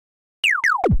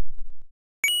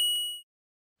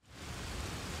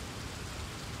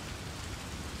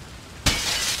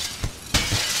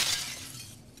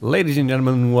Ladies and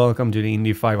gentlemen, welcome to the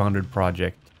Indy 500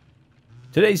 project.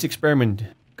 Today's experiment,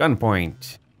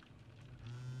 Gunpoint.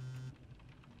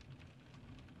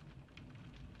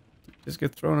 Just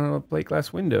get thrown out of a plate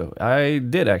glass window. I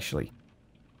did actually.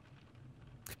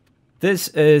 This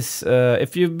is,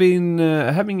 if you've been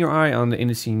having your eye on the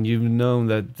indie scene, you've known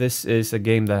that this is a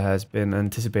game that has been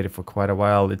anticipated for quite a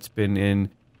while. It's been in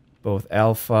both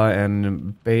alpha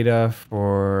and beta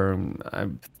for, I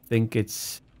think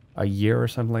it's a year or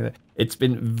something like that. It's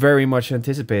been very much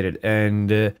anticipated,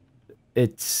 and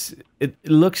it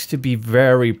looks to be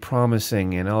very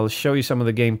promising, and I'll show you some of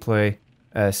the gameplay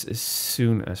as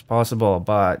soon as possible.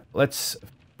 But let's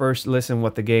first listen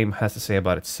what the game has to say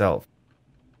about itself.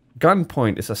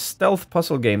 Gunpoint is a stealth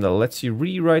puzzle game that lets you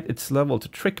rewrite its level to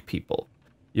trick people.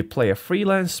 You play a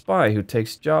freelance spy who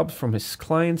takes jobs from his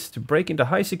clients to break into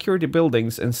high security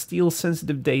buildings and steal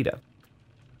sensitive data.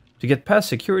 To get past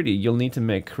security, you'll need to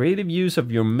make creative use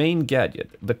of your main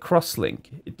gadget, the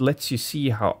crosslink. It lets you see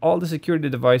how all the security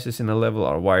devices in a level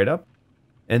are wired up,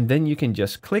 and then you can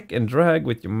just click and drag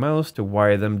with your mouse to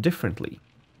wire them differently.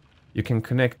 You can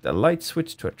connect a light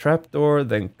switch to a trapdoor,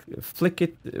 then flick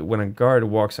it when a guard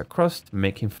walks across to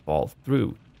make him fall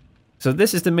through. So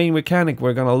this is the main mechanic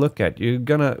we're gonna look at. You're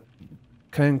gonna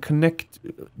can connect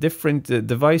different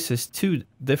devices to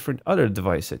different other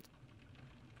devices.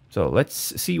 So let's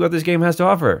see what this game has to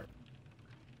offer.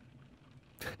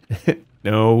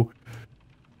 No.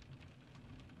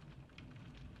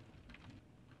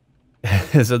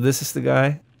 So this is the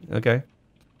guy. Okay.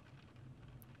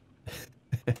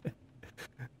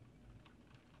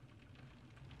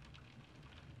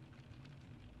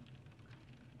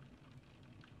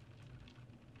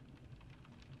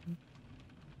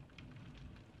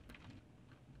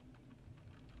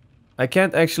 I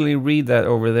can't actually read that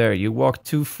over there. You walk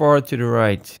too far to the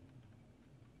right.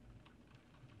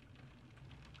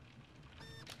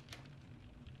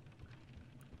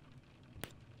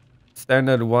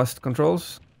 Standard WASD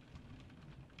controls.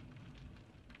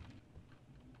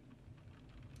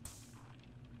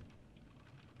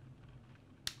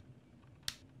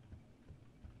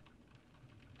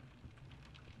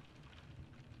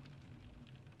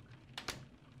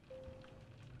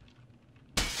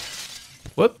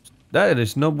 Whoops. That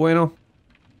is no bueno.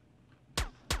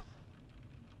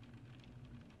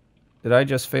 Did I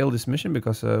just fail this mission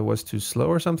because I was too slow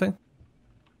or something?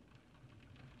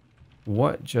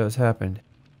 What just happened?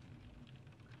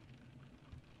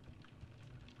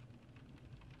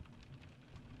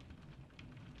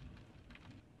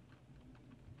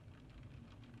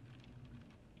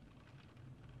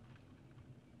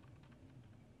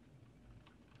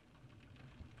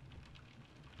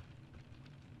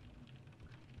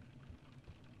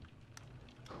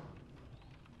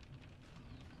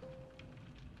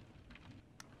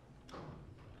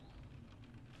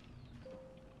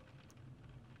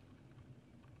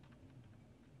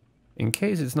 In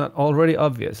case it's not already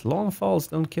obvious, long falls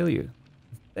don't kill you.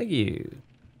 Thank you.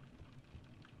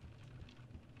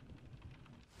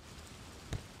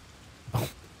 Oh.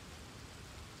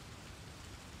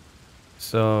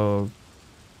 So...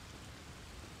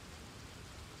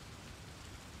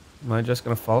 am I just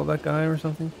gonna follow that guy or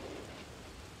something?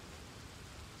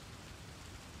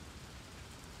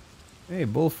 Hey,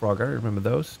 bullfrog, I remember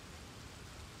those.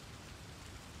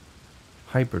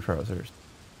 Hyper trousers.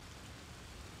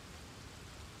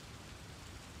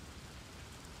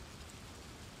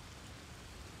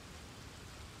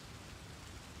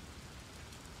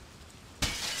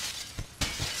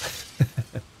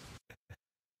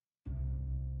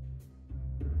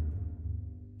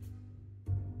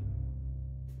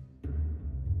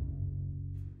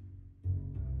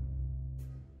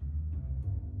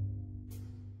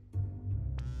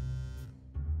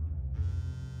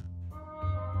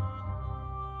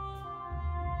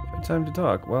 Time to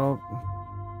talk. Well,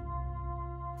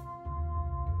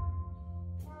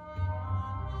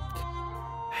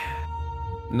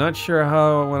 not sure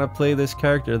how I want to play this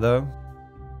character though.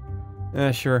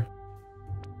 Yeah, sure.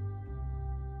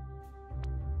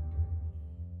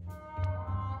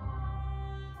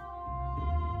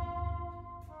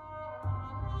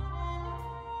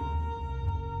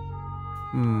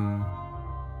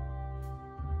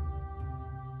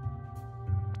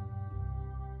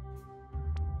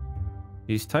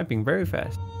 He's typing very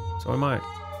fast. So am I.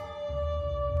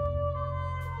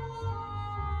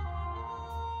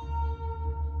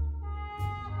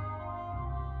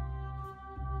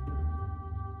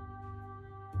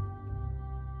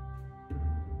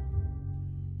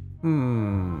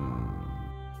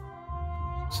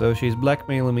 So she's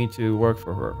blackmailing me to work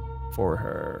for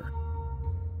her.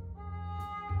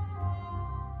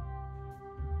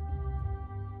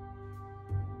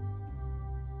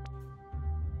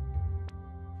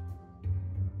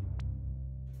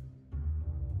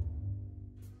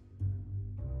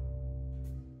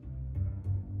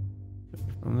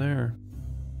 From there.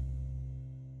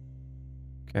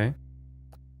 Okay.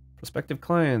 Prospective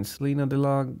clients, Lena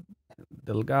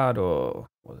Delgado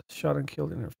was shot and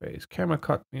killed in her face. Camera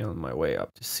caught me on my way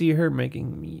up to see her,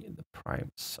 making me the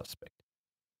prime suspect.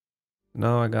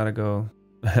 Now I gotta go.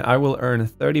 I will earn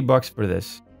 $30 for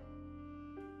this.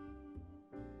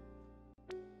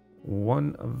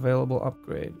 One available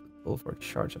upgrade. Full for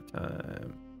charge of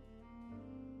time.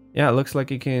 Yeah, it looks like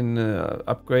you can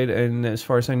upgrade, and as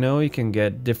far as I know, you can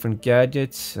get different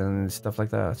gadgets and stuff like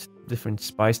that. Different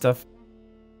spy stuff.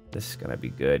 This is gonna be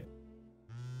good.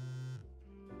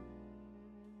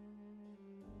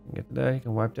 Get that. You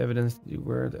can wipe the evidence that you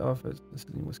were at the office. This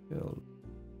thing was killed.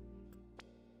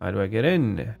 How do I get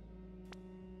in?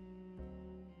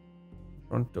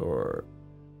 Front door.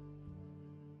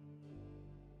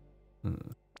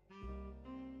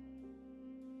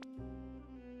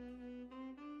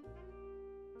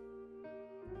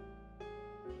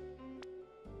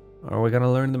 Are we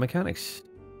gonna learn the mechanics?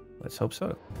 Let's hope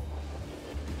so.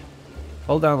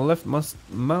 Hold down the left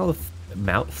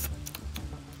mouth.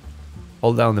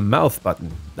 Hold down the mouth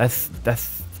button. That's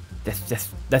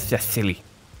just silly.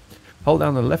 Hold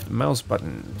down the left mouse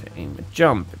button to aim a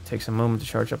jump. It takes a moment to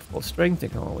charge up full strength. You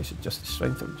can always adjust the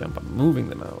strength of the jump by moving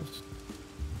the mouse.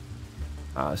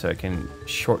 So I can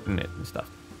shorten it and stuff.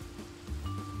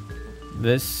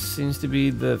 This seems to be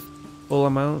the full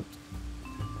amount.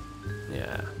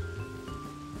 Yeah.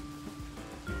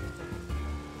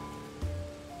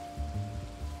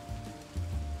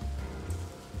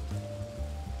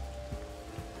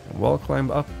 Wall climb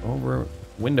up over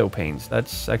window panes.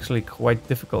 That's actually quite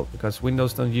difficult because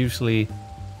windows don't usually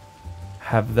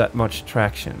have that much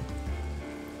traction.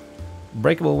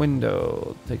 Breakable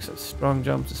window. Takes a strong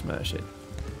jump to smash it.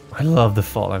 I love the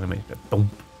fall animation.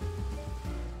 Thump.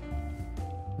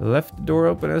 Left the door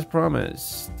open as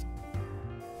promised.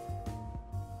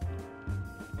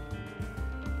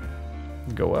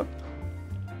 Go up.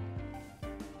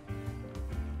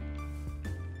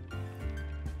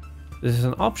 This is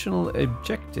an optional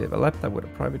objective. A laptop with a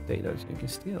private data you can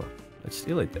steal. Let's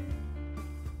steal it then.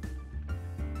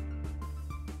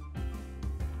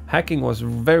 Hacking was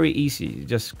very easy.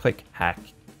 Just click hack.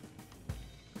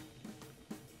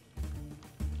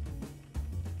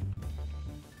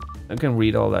 I can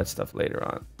read all that stuff later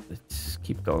on. Let's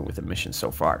keep going with the mission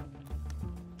so far.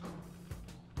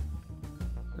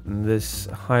 And this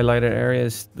highlighted area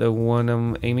is the one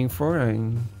I'm aiming for,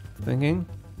 I'm thinking.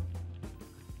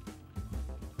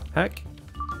 Hack.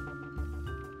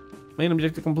 Main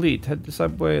objective complete. Head the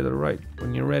subway to the right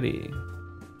when you're ready.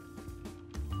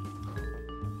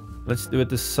 Let's do it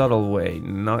the subtle way,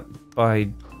 not by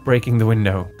breaking the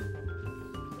window.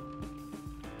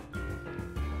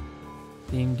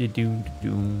 Ding, -de -doom, -de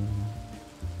 -doom.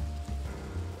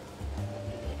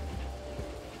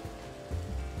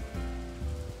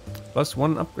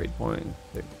 +1 upgrade point.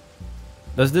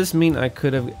 Does this mean I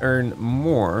could have earned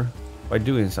more by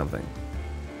doing something?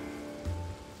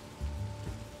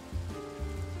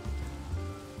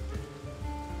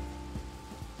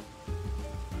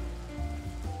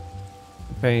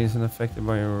 Pain isn't affected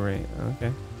by your rate.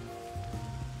 Okay.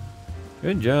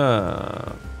 Good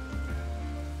job.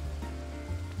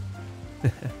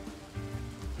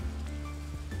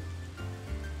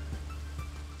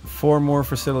 4 more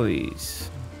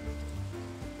facilities.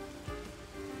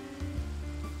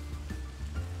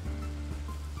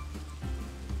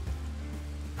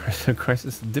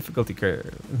 Crisis difficulty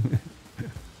curve.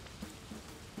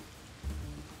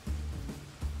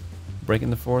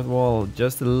 Breaking the 4th wall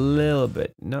just a little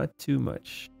bit, not too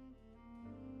much.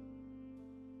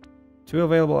 2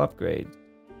 available upgrades.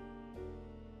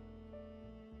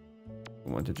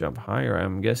 Want to jump higher,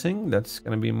 I'm guessing. That's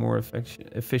going to be more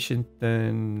efficient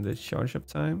than the charge up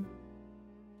time.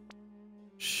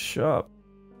 Shop.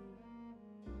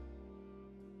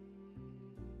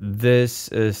 This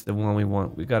is the one we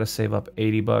want. We got to save up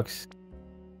 $80.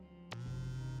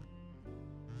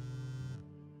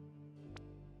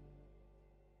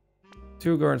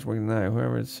 Two guards working now.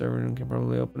 Whoever is serving can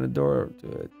probably open the door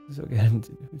to it. So again,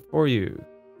 for you.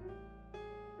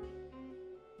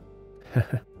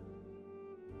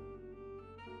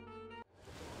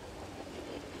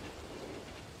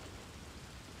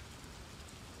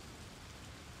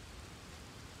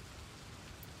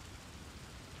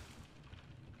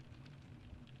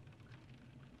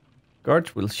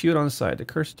 Guards will shoot on sight. The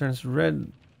cursor turns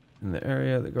red in the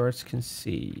area the guards can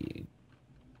see.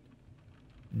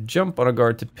 Jump on a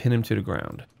guard to pin him to the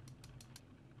ground.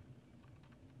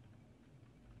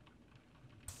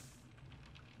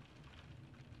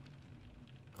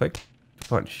 Click.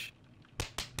 Punch.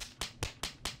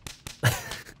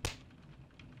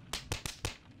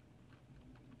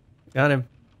 Got him.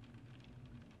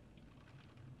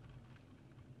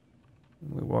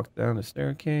 We walk down the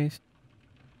staircase.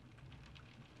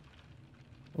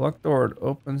 Locked door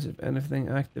opens if anything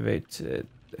activates it.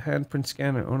 The handprint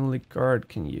scanner, only guard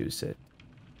can use it.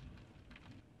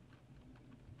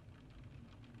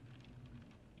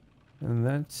 And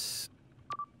that's...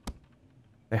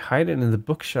 They hide it in the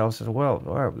bookshelves as well.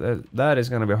 Wow, that is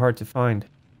going to be hard to find.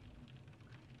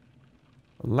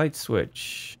 A light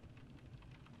switch.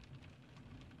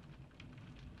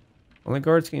 Only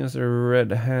guards can use their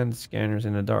red hand scanners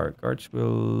in the dark. Guards will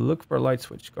look for a light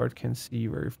switch. Guard can see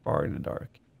very far in the dark.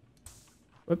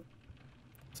 Whoop.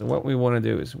 So what we want to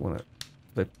do is we want to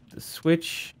flip the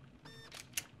switch.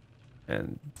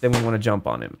 And then we want to jump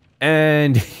on him.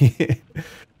 And...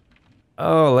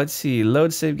 Oh, let's see.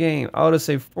 Load save game.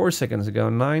 Autosave 4 seconds ago.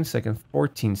 9 seconds.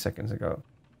 14 seconds ago.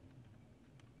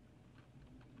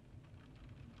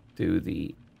 Do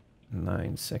the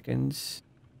 9 seconds.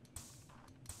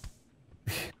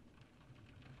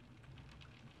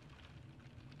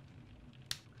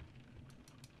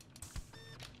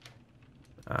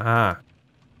 Ah.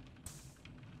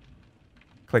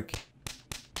 Click.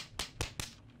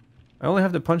 I only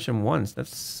have to punch him once.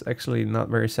 That's actually not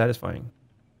very satisfying.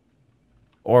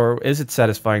 Or is it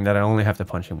satisfying that I only have to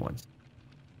punch him once?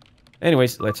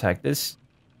 Anyways, let's hack this.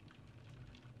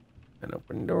 An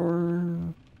open door.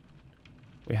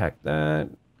 We hack that.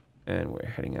 And we're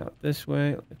heading out this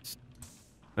way. Let's...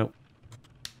 Nope.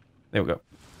 There we go.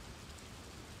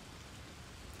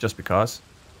 Just because.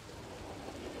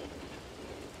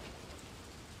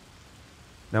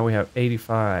 Now we have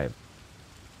 85.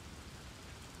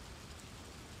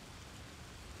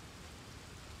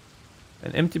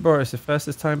 An empty bar is the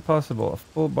fastest time possible. A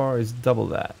full bar is double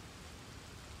that.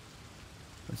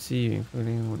 Let's see,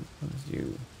 including when it comes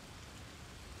you.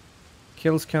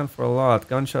 Kills count for a lot.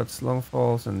 Gunshots, long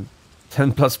falls, and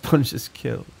 10 plus punches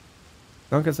killed.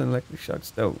 Gunshots and electric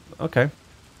shots don't. Okay.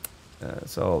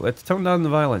 So let's tone down the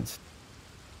violence.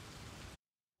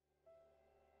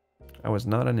 I was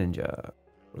not a ninja.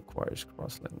 Requires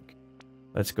crosslink.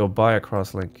 Let's go buy a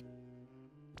crosslink.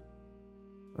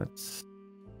 Let's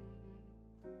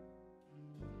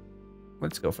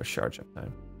go for charge up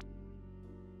time.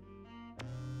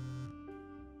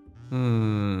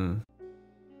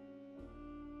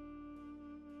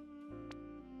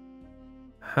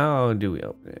 How do we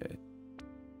open it?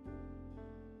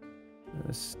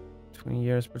 This 20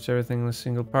 years puts everything in a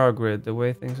single power grid. The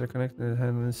way things are connected and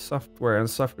handling software, and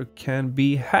software can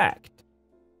be hacked.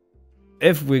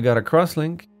 If we got a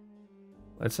crosslink,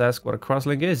 let's ask what a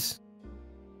crosslink is.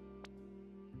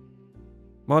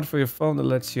 Mod for your phone that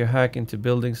lets you hack into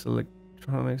buildings,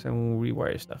 electronics, and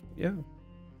rewire stuff. Yeah.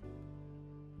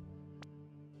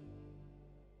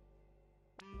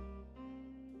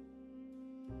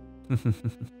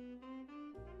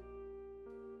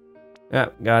 Yeah,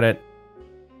 got it.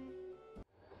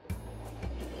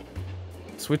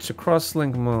 Switch to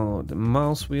crosslink mode,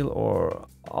 mouse wheel or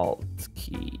alt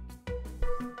key.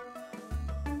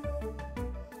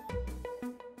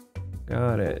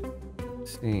 Got it.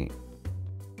 Let's see.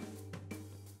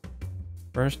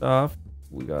 First off,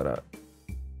 we gotta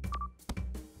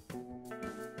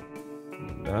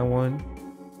that one.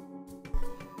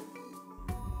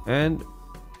 And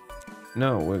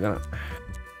no, we're gonna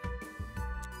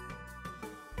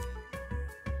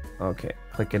okay,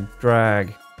 click and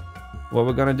drag. What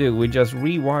we're gonna do, we just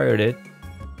rewired it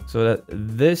so that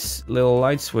this little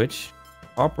light switch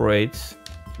operates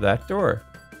that door.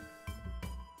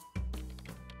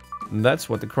 And that's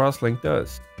what the crosslink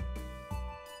does.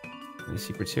 Any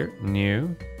secrets here?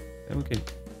 No. Then we can...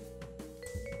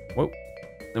 Whoa.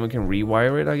 Then we can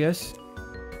rewire it, I guess.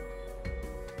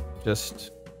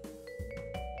 Just...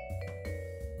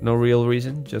 No real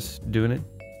reason, just doing it.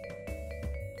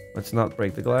 Let's not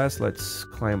break the glass. Let's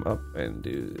climb up and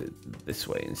do it this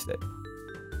way instead.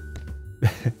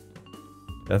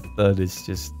 That is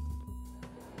just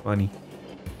funny.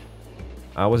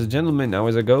 I was a gentleman, I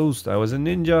was a ghost, I was a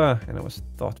ninja, and I was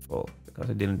thoughtful because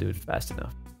I didn't do it fast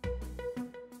enough.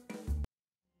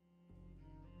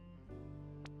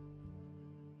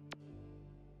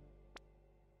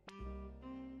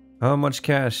 How much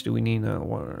cash do we need now?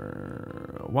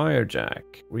 Wire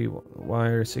jack,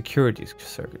 rewire security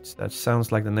circuits. That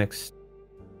sounds like the next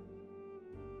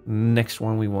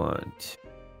one we want.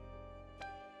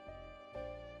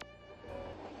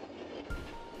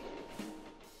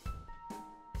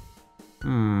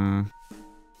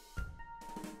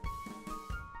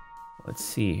 Let's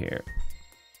see here.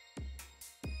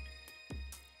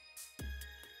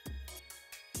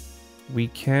 We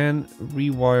can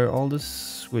rewire all the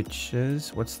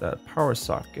switches. What's that? Power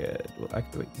socket will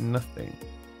activate nothing.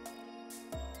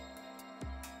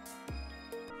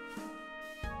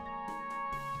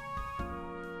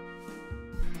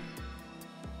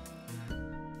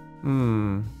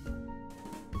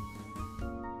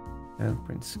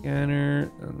 Handprint scanner.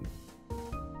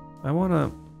 I wanna.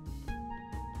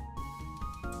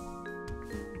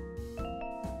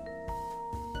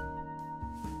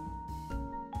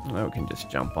 Oh, we can just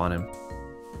jump on him.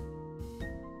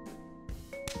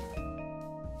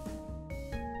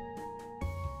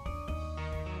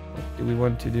 What do we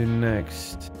want to do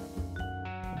next?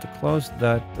 To close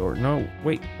that door. No,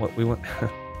 wait. What we want?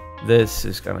 This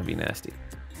is gonna be nasty.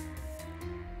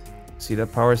 See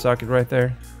that power socket right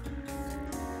there?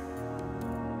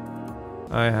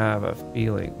 I have a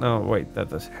feeling. No, wait. That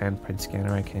does handprint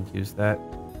scanner. I can't use that.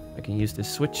 I can use the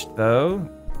switch though.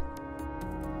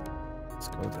 Let's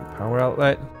go to the power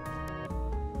outlet.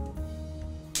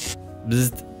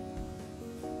 Bzzzt.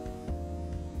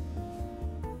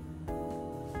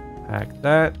 Hack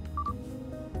that.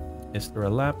 Is there a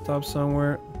laptop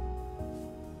somewhere?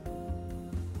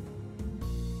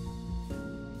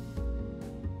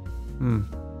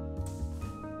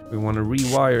 We want to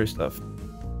rewire stuff.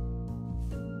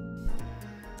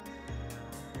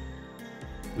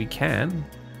 We can.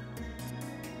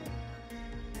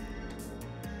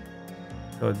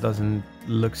 So it doesn't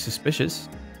look suspicious,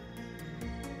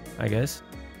 I guess.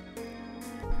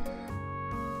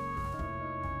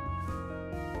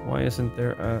 Why isn't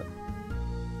there a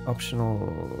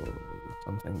optional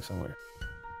something somewhere?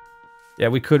 Yeah,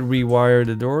 we could rewire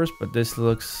the doors, but this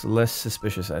looks less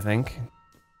suspicious, I think.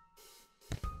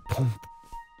 Pump.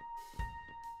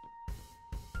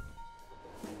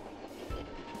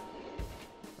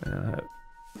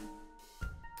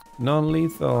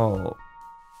 Non-lethal.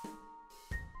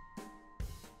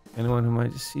 Anyone who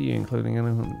might see you, including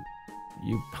anyone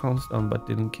you pounced on but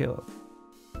didn't kill.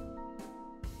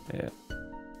 Yeah.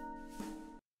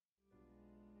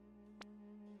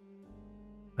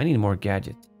 I need more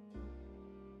gadgets.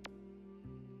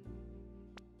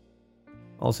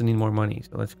 Also need more money,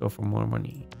 so let's go for more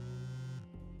money.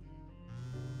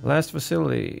 Last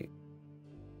facility.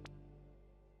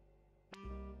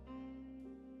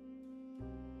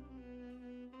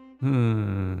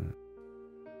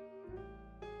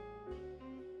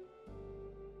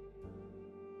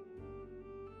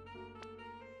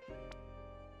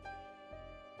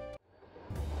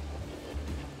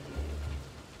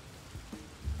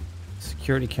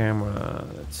 Security camera.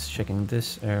 Let's checking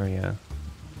this area.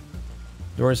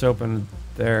 Doors open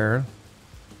there.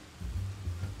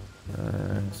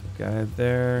 There's a guy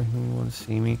there who wants to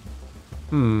see me.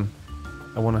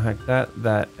 I want to hack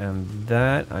that, and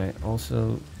that. I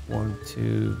also want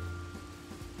to...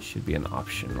 Should be an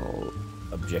optional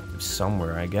objective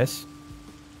somewhere, I guess.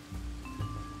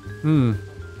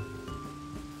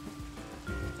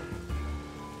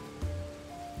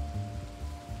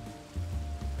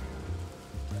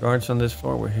 Guards on this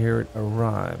floor will hear it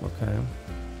arrive. Okay.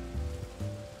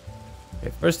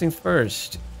 Okay, first things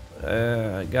first.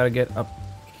 I gotta get up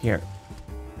here.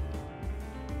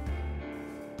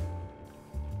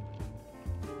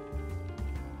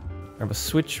 I have a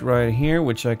switch right here,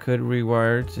 which I could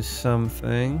rewire to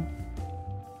something.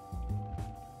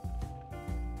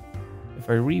 If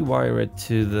I rewire it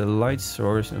to the light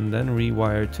source and then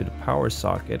rewire it to the power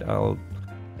socket, I'll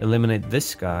eliminate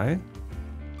this guy.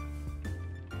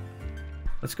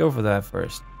 Let's go for that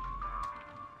first.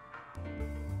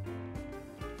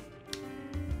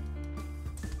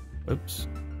 Oops.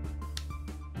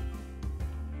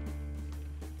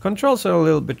 Controls are a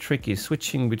little bit tricky,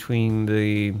 switching between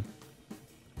the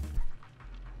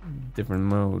different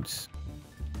modes.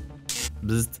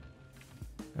 Bzzzt.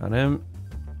 Got him.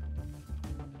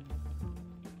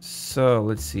 So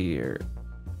let's see here.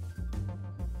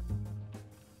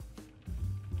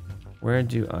 Where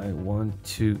do I want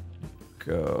to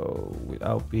go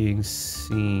without being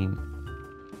seen?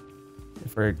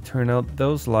 If I turn out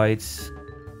those lights,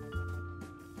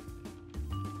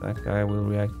 that guy will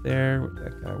react there,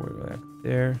 that guy will react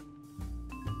there.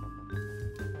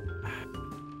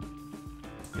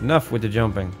 Enough with the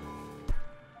jumping.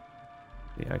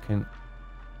 Yeah, I could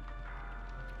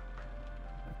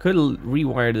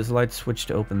rewire this light switch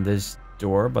to open this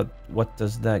door, but what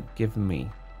does that give me?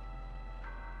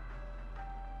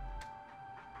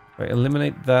 If I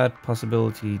eliminate that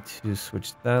possibility to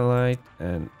switch that light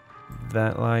and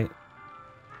that light,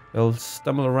 they'll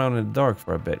stumble around in the dark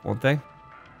for a bit, won't they?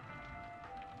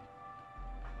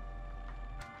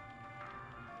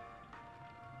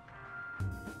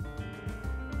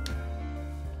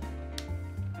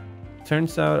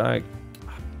 Turns out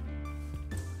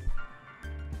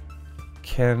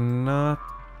cannot...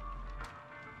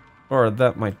 Or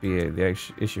that might be the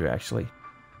issue, actually.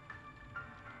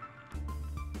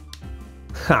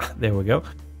 Ha! There we go.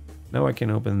 Now I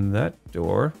can open that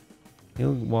door.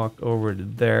 He'll walk over to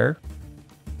there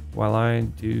while I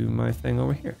do my thing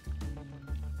over here.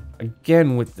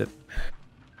 Again with the...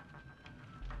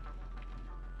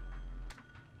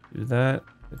 Do that.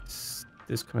 Let's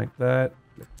disconnect that.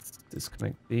 Let's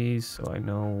disconnect these so I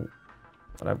know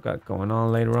what I've got going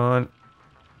on later on.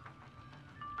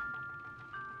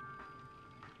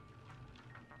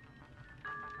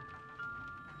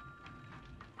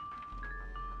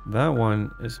 That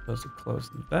one is supposed to close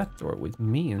that door with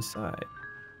me inside.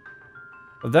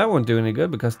 But that won't do any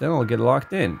good because then I'll get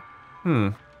locked in.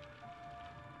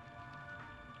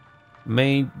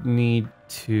 May need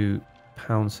to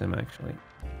pounce him actually.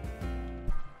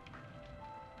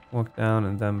 Walk down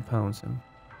and then pounce him.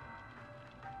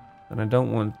 And I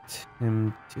don't want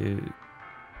him to...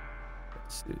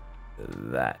 Let's do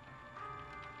that.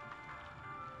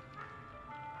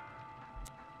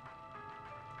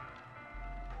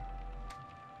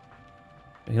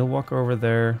 He'll walk over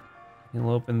there. He'll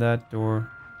open that door.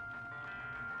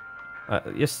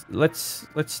 Yes, let's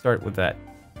start with that.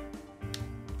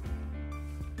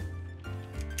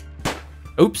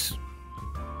 Oops.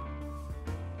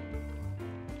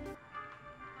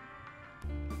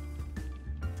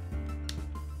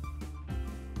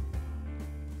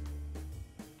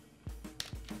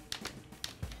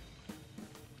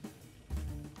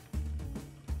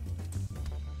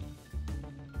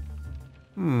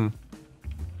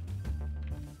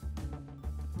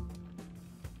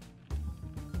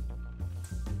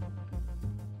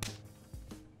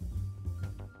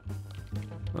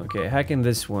 Okay, hacking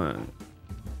this one.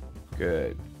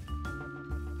 Good.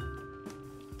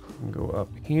 Go up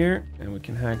here and we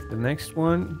can hack the next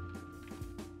one.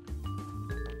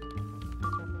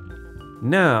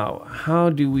 Now, how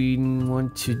do we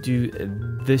want to do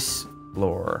this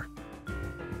floor?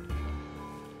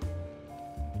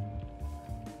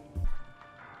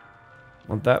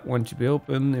 Want that one to be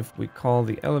open if we call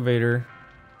the elevator.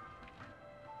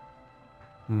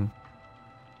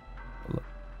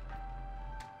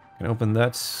 Can open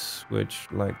that switch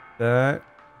like that.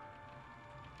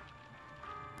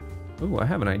 Ooh, I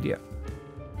have an idea.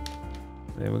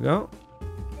 There we go.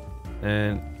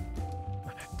 And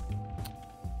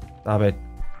stop it.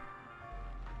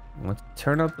 Let's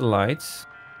turn out the lights.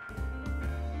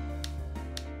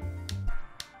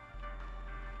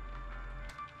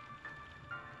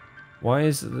 Why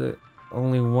is the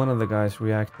only one of the guys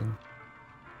reacting?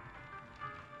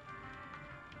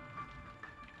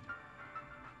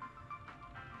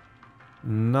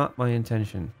 Not my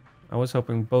intention. I was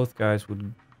hoping both guys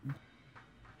would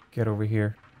get over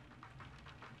here.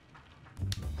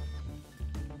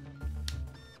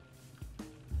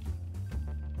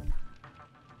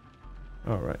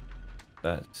 All right.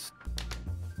 That's...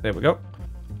 There we go.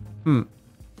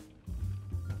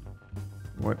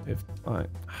 What if I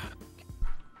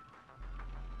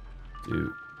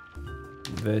do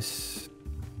this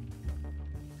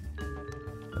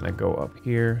and I go up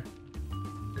here?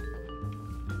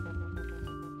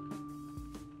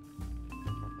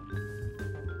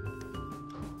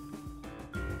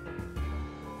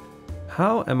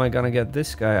 How am I gonna get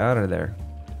this guy out of there?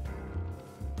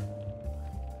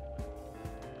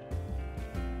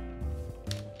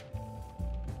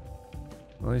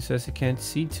 Well, he says he can't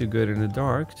see too good in the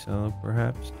dark, so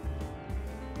perhaps...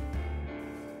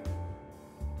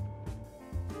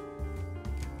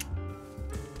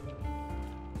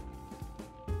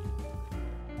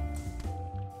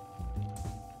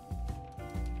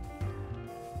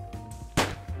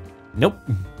 Nope.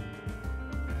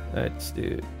 Let's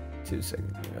do 2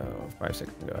 seconds ago, 5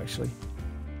 seconds ago, actually.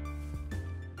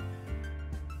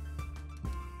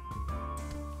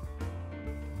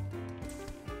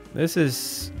 This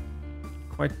is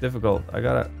quite difficult. I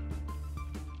gotta...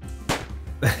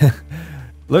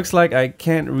 Looks like I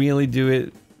can't really do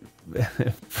it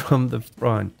from the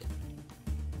front.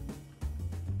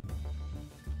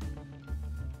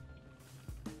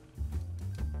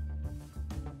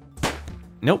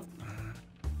 Nope.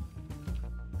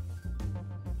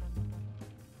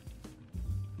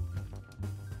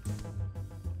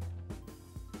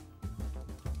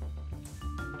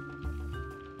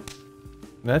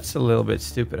 That's a little bit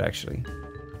stupid, actually.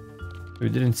 He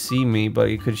didn't see me, but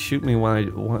he could shoot me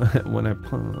when I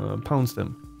pounced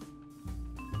him.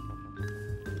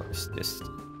 What's this?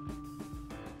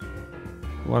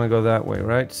 You want to go that way,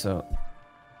 right? So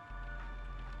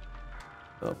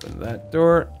open that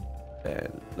door,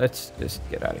 and let's just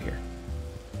get out of here.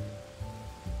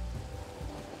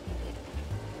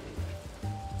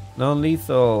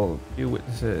 Non-lethal. Few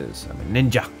witnesses. I'm a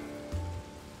ninja.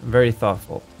 I'm very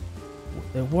thoughtful.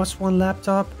 There was one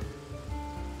laptop.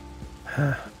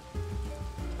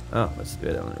 Oh, let's do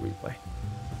it on a replay.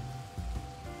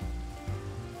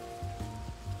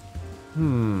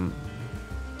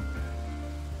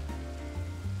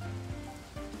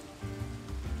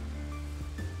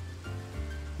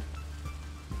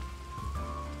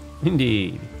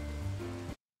 Indeed.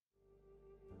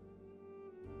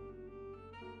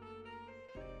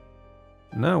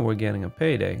 Now we're getting a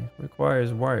payday.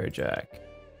 Requires wire jack.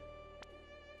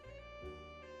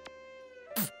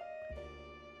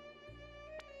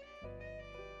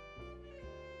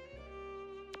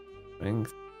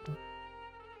 Strength.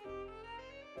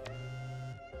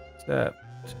 Step.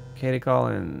 Katie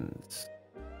Collins.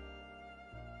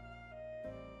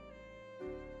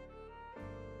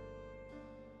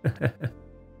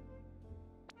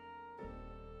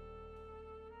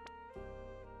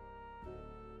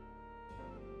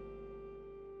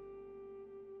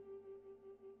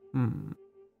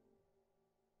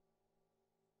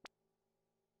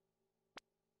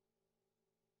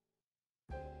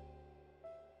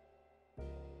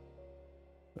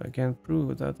 I can't prove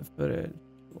without the footage.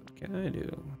 What can I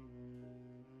do?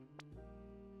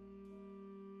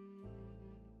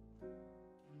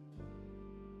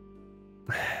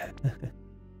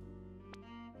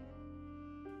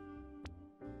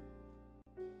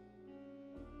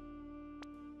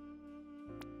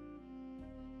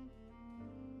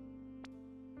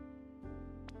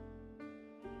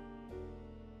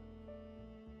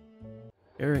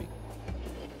 Gary.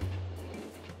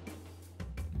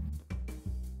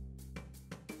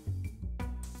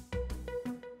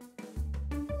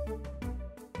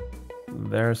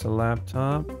 There's a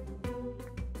laptop.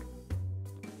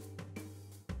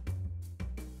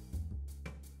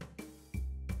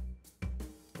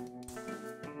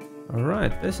 All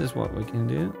right, this is what we can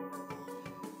do.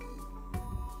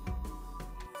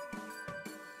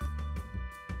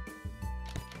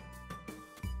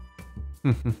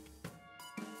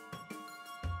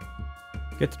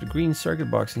 Get to the green circuit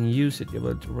box and use it. You're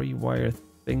able to rewire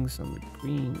things on the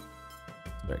green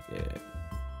circuit.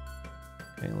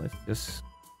 Okay, let's just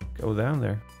go down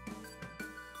there.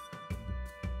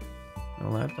 No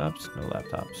laptops? No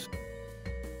laptops.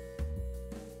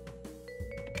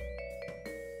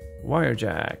 Wire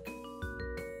jack.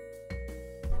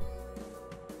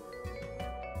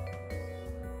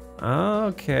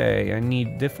 Okay, I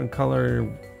need different color.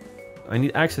 I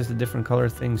need access to different color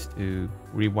things to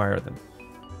rewire them.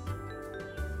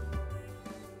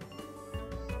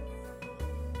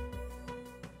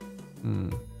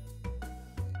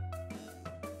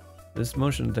 This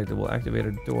motion detector will activate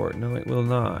a door. No, it will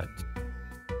not.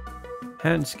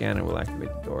 Hand scanner will activate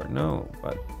the door. No,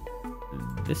 but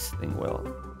this thing will.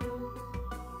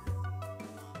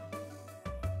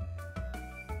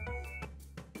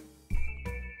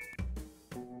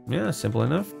 Yeah, simple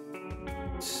enough.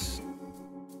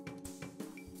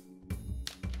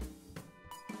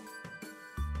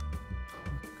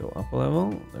 Go up a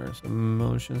level. There's a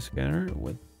motion scanner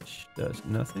which does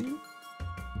nothing.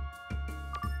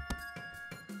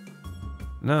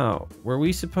 Now, were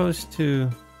we supposed to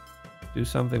do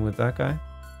something with that guy?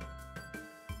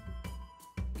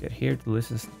 Get here to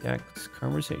listen to Jack's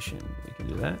conversation. We can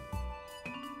do that.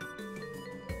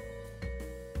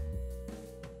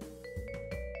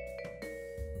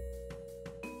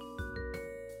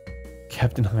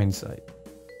 Captain Hindsight.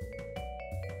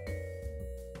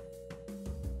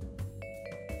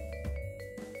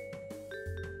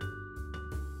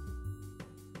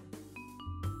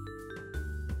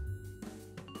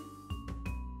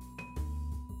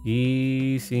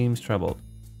 He seems troubled.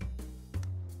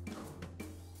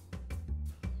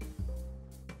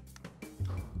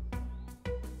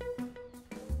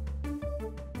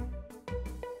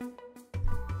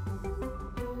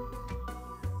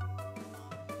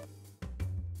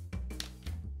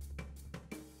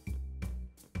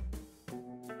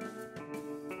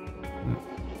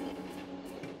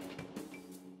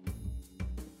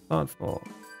 Thoughtful.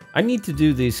 I need to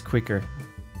do these quicker.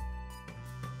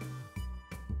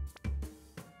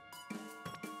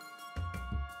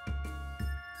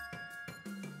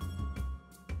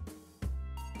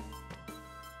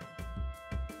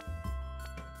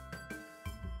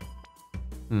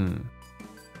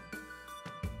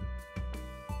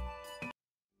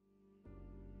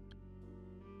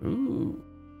 Ooh.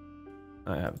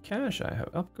 I have cash, I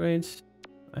have upgrades,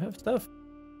 I have stuff.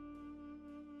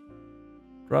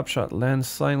 Drop shot lands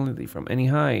silently from any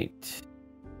height.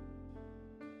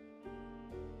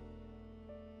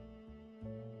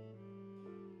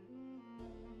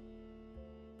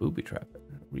 Booby trap.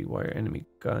 Rewire enemy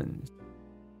guns.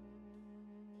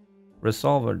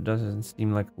 Resolver doesn't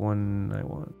seem like one I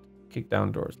want. Kick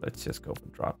down doors. Let's just go for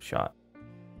drop shot.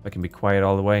 I can be quiet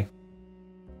all the way.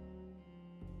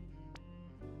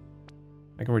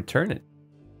 I can return it.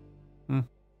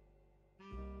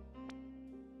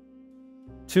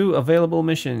 2 available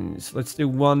missions. Let's do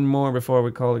one more before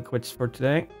we call it quits for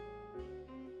today.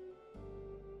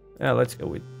 Yeah, let's go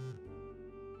with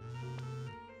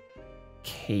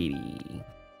Katie.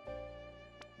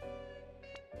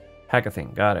 Hack a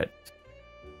thing. Got it.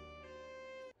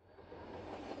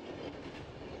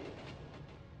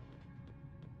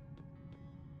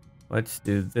 Let's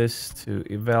do this to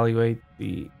evaluate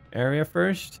the area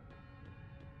first.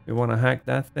 We want to hack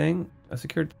that thing. A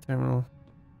security terminal.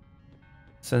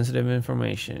 Sensitive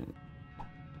information.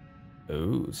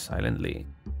 Oh, silently.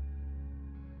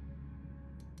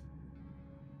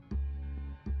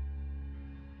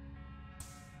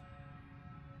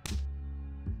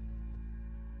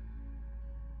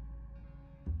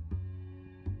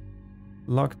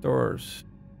 Locked doors.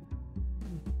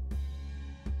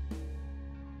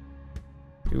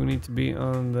 Do we need to be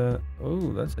on the...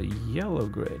 Oh, that's a yellow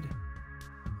grid.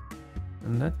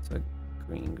 And that's a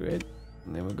green grid.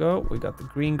 And there we go. We got the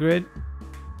green grid.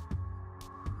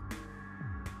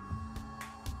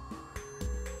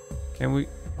 Can we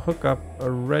hook up a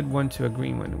red one to a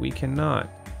green one? We cannot.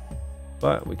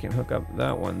 But we can hook up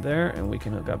that one there. And we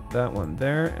can hook up that one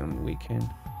there. And we can...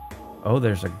 Oh,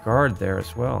 there's a guard there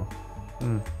as well.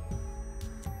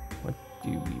 What do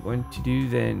we want to do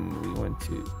then? We want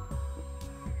to...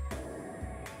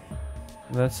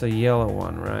 That's a yellow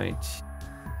one, right?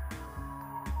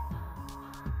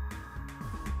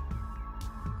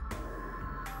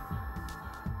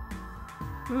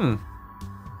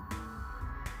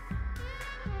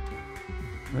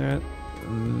 There.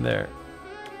 There.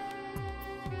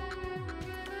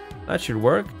 That should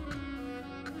work.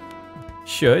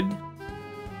 Should.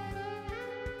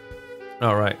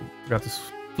 Alright. Got to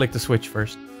flick the switch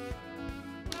first.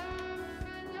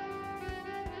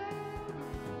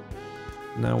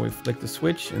 Now we flick the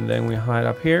switch and then we hide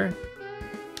up here.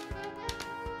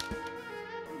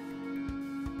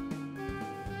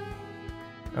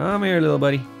 Come here, little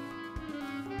buddy.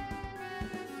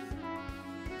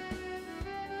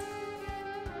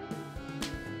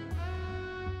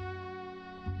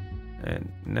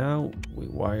 And now we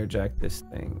wirejack this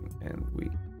thing and we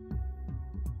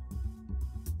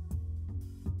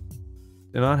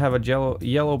do not have a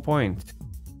yellow point.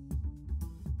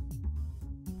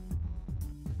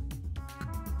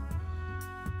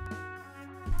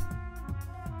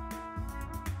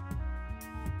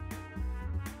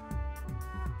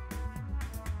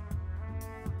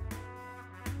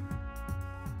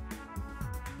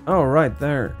 Oh, right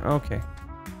there. Okay.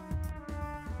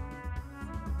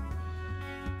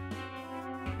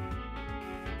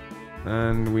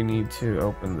 And we need to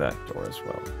open that door as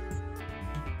well.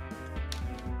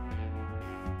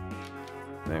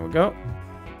 There we go.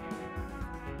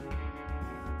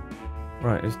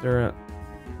 Right, is there a...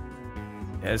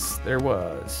 Yes, there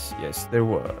was. Yes, there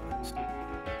was.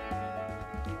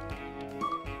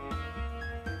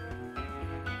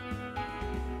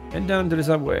 Head down to the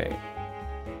subway.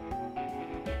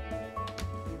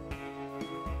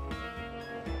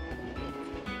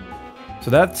 So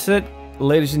that's it,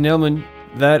 ladies and gentlemen.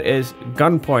 That is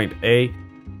Gunpoint, a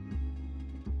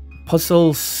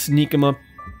puzzle, sneak 'em up,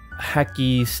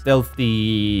 hacky,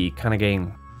 stealthy kind of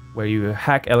game where you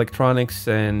hack electronics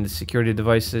and security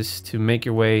devices to make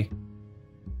your way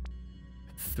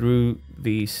through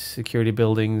these security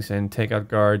buildings and take out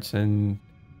guards. And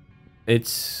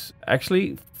it's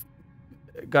actually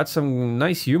got some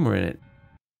nice humor in it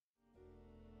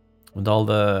with all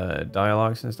the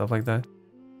dialogues and stuff like that.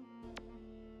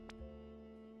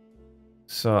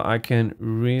 So I can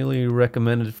really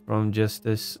recommend it from just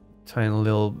this tiny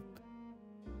little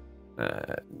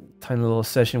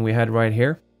session we had right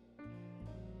here.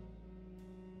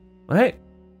 Well, hey,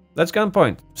 that's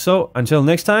Gunpoint. So until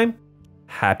next time,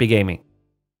 happy gaming.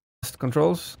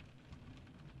 Controls.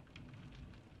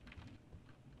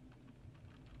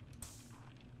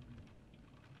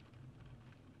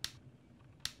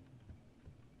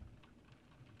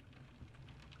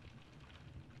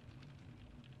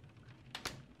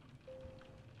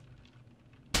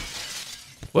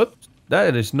 Whoops,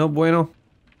 that is no bueno.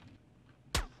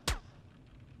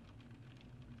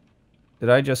 Did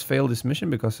I just fail this mission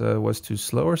because it was too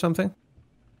slow or something?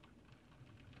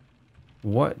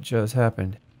 What just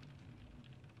happened?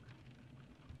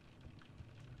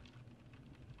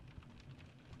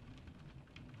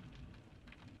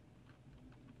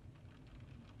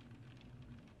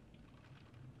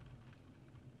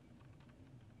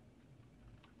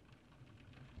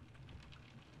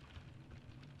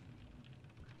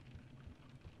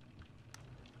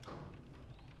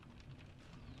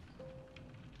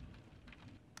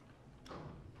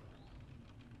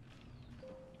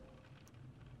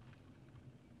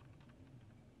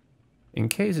 in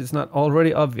case it's not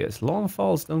already obvious. Long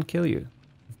falls don't kill you.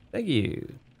 Thank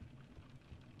you.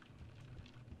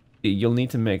 You'll need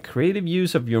to make creative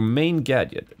use of your main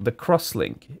gadget, the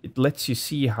crosslink. It lets you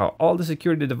see how all the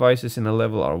security devices in a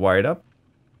level are wired up,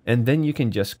 and then you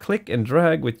can just click and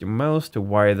drag with your mouse to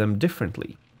wire them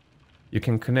differently. You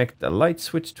can connect a light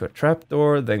switch to a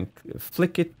trapdoor, then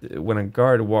flick it when a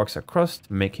guard walks across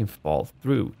to make him fall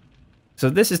through. So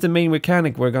this is the main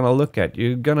mechanic we're gonna look at.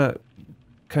 You're gonna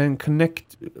can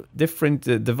connect different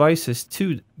devices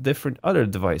to different other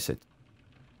devices.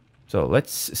 So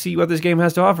let's see what this game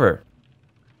has to offer.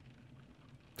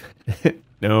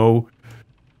 No.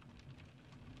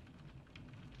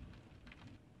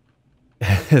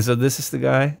 So this is the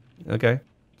guy. Okay.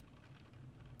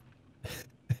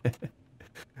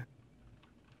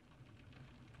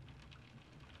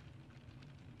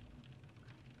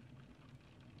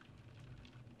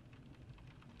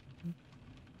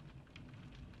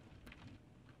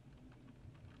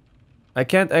 I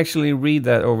can't actually read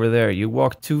that over there. You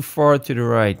walk too far to the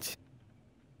right.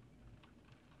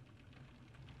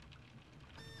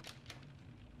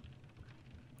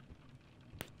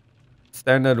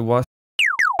 Standard was.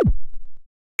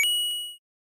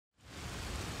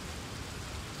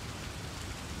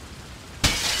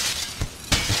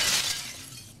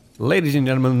 Ladies and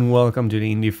gentlemen, welcome to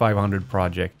the Indy 500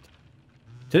 project.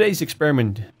 Today's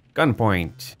experiment,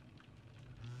 Gunpoint.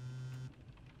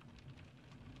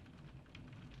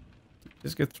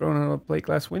 Just get thrown out of a plate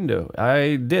glass window.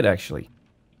 I did actually.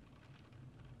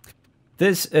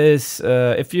 This is,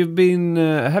 if you've been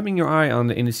having your eye on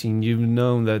the indie scene, you've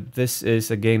known that this is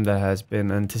a game that has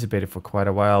been anticipated for quite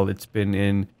a while. It's been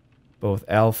in both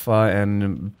alpha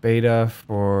and beta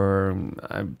for,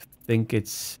 I think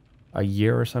it's a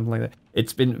year or something like that.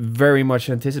 It's been very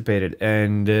much anticipated,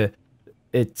 and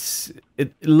it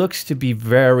looks to be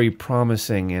very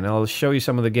promising, and I'll show you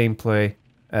some of the gameplay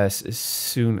as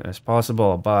soon as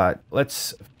possible, but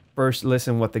let's first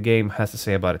listen what the game has to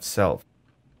say about itself.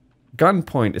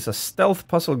 Gunpoint is a stealth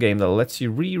puzzle game that lets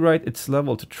you rewrite its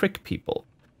level to trick people.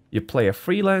 You play a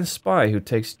freelance spy who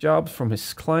takes jobs from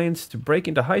his clients to break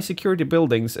into high security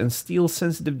buildings and steal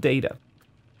sensitive data.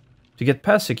 To get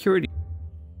past security...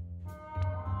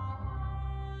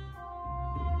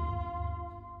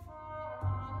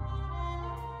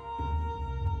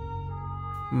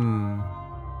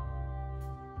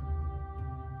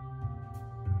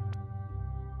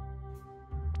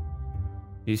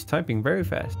 He's typing very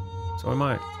fast. So am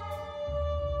I.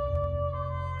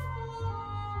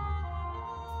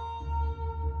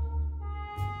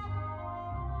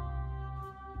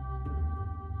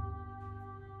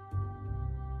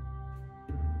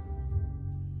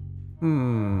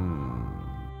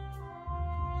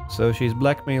 So she's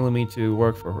blackmailing me to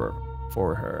work for her.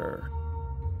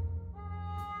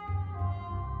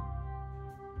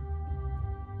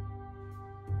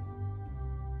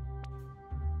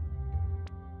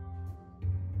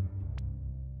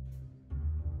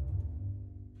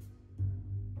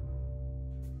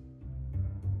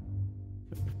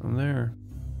 From there.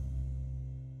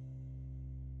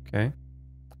 Okay.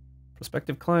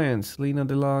 Prospective clients, Lena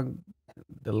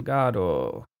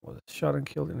Delgado was shot and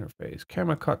killed in her face.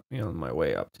 Camera caught me on my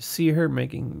way up to see her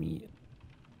making me...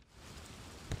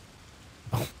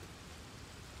 Oh.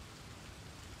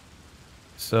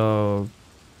 So...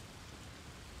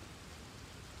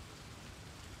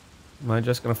 am I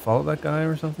just gonna follow that guy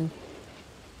or something?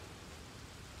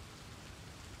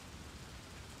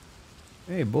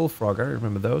 Hey, bullfrog, I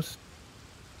remember those.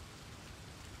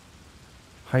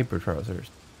 Hyper trousers.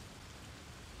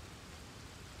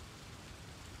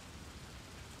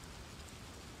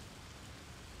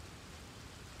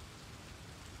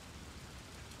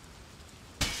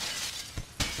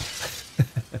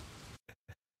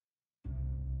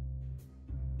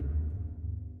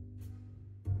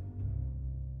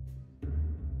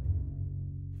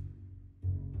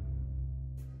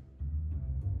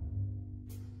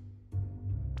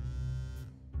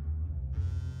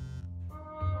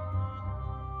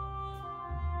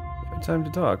 Time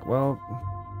to talk. Well,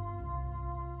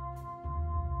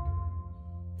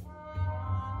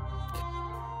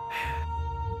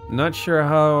 not sure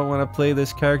how I want to play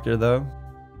this character though.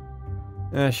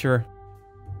 Yeah, sure.